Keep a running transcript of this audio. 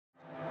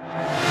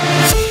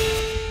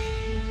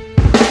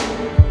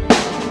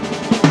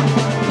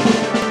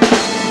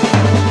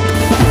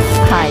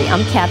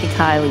I'm Kathy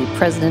Kiley,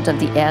 president of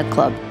the Ad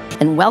Club,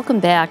 and welcome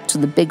back to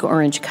the Big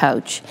Orange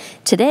Couch.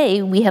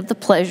 Today, we have the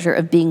pleasure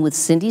of being with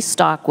Cindy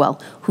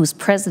Stockwell, who's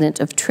president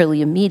of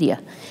Trilia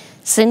Media.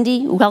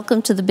 Cindy,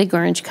 welcome to the Big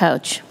Orange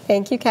Couch.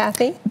 Thank you,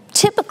 Kathy.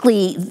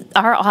 Typically,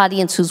 our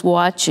audience who's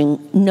watching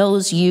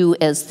knows you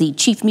as the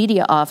chief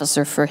media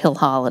officer for Hill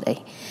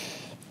Holliday.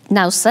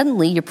 Now,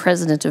 suddenly, you're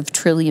president of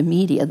Trilia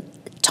Media.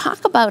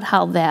 Talk about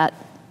how that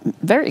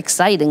very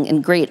exciting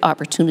and great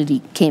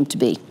opportunity came to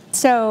be.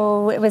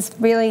 So it was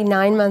really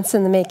 9 months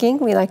in the making.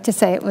 We like to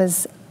say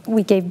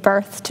we gave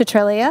birth to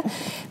Trilia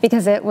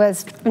because it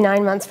was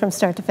 9 months from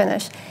start to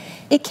finish.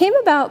 It came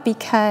about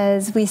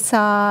because we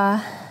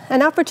saw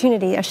an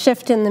opportunity, a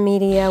shift in the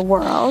media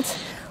world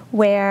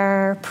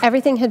where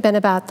everything had been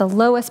about the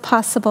lowest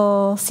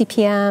possible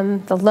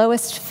CPM, the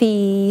lowest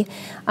fee,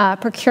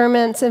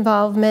 procurement's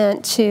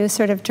involvement to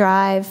sort of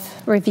drive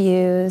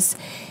reviews.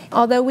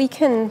 Although we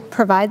can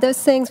provide those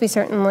things, we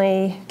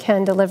certainly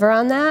can deliver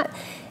on that.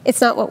 It's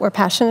not what we're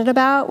passionate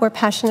about. We're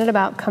passionate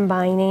about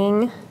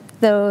combining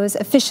those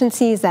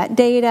efficiencies, that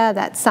data,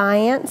 that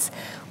science,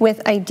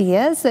 with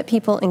ideas that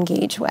people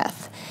engage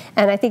with.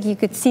 And I think you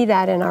could see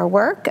that in our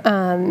work.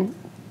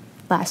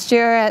 Last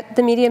year at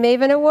the Media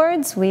Maven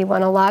Awards, we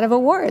won a lot of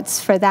awards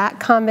for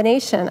that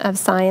combination of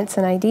science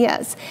and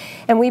ideas.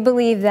 And we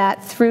believe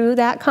that through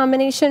that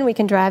combination, we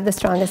can drive the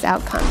strongest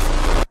outcomes.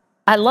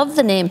 I love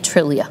the name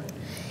Trilia.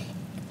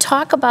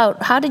 Talk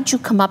about how did you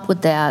come up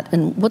with that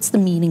and what's the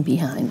meaning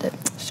behind it?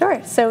 Sure.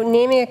 So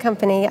naming a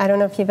company, I don't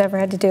know if you've ever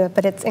had to do it,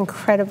 but it's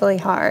incredibly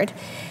hard.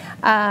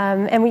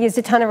 And we used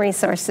a ton of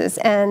resources.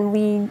 And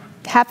we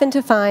happened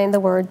to find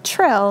the word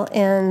trill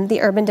in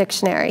the Urban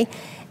Dictionary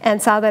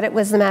and saw that it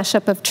was the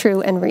mashup of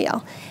true and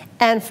real.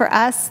 And for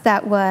us,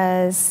 that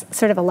was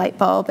sort of a light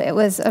bulb. It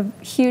was a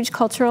huge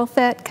cultural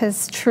fit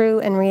because true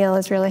and real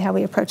is really how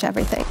we approach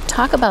everything.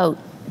 Talk about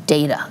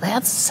data.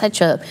 That's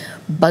such a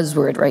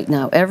buzzword right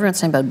now.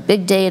 Everyone's talking about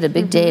big data,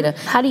 big data.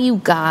 How do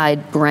you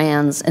guide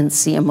brands and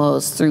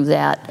CMOs through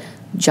that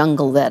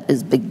jungle that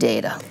is big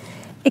data?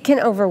 It can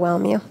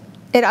overwhelm you.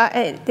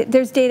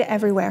 There's data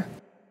everywhere.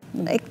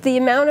 Like the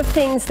amount of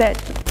things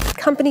that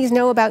companies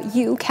know about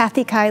you,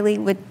 Kathy Kiley,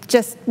 would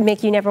just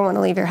make you never want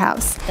to leave your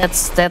house.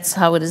 That's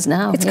how it is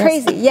now. It's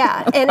crazy,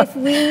 yeah. And if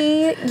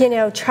we,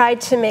 tried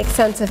to make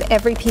sense of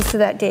every piece of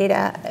that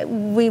data,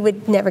 we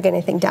would never get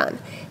anything done.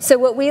 So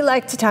what we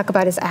like to talk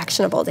about is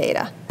actionable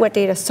data. What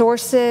data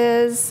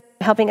sources,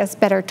 helping us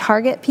better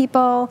target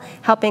people,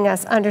 helping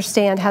us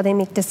understand how they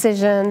make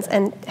decisions,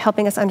 and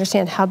helping us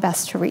understand how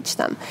best to reach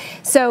them.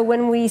 So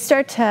when we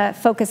start to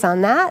focus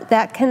on that,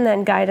 that can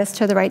then guide us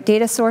to the right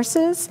data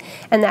sources,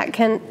 and that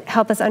can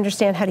help us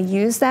understand how to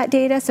use that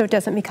data so it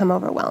doesn't become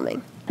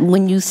overwhelming.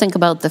 When you think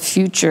about the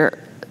future,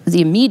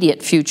 the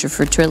immediate future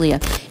for Trilia,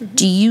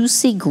 do you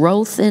see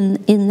growth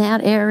in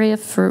that area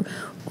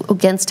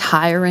against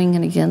hiring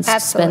and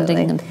against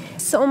spending?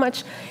 So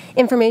much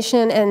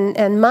information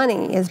and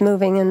money is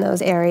moving in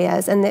those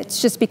areas, and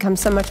it's just become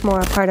so much more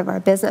a part of our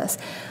business.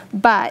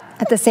 But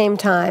at the same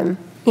time,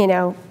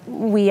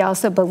 we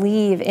also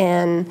believe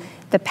in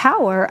the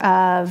power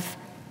of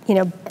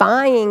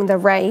buying the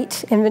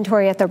right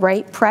inventory at the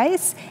right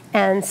price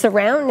and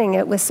surrounding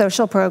it with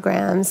social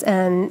programs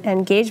and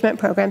engagement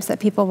programs that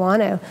people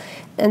want to.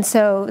 And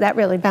so that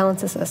really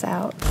balances us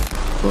out.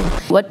 Cool.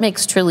 What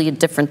makes Trilia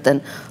different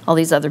than all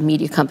these other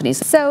media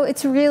companies? So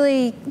it's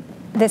really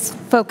this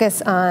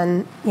focus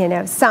on,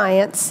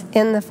 science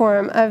in the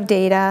form of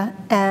data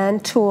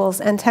and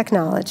tools and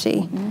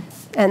technology.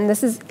 And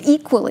this is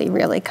equally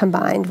really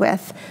combined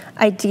with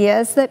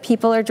ideas that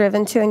people are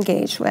driven to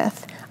engage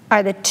with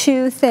are the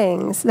two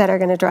things that are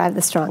going to drive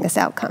the strongest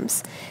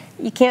outcomes.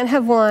 You can't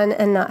have one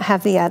and not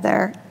have the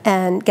other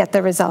and get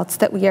the results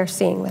that we are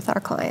seeing with our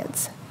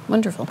clients.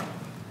 Wonderful.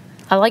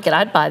 I like it.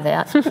 I'd buy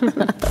that.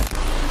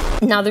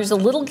 Now, there's a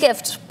little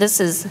gift. This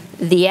is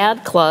the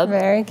Ad Club.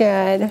 Very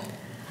good.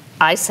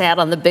 I sat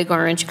on the Big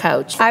Orange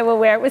Couch. I will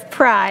wear it with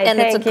pride. And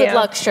it's a good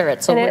luck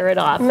shirt, so wear it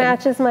often.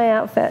 Matches my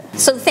outfit.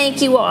 So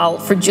thank you all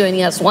for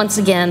joining us once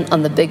again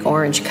on the Big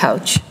Orange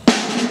Couch.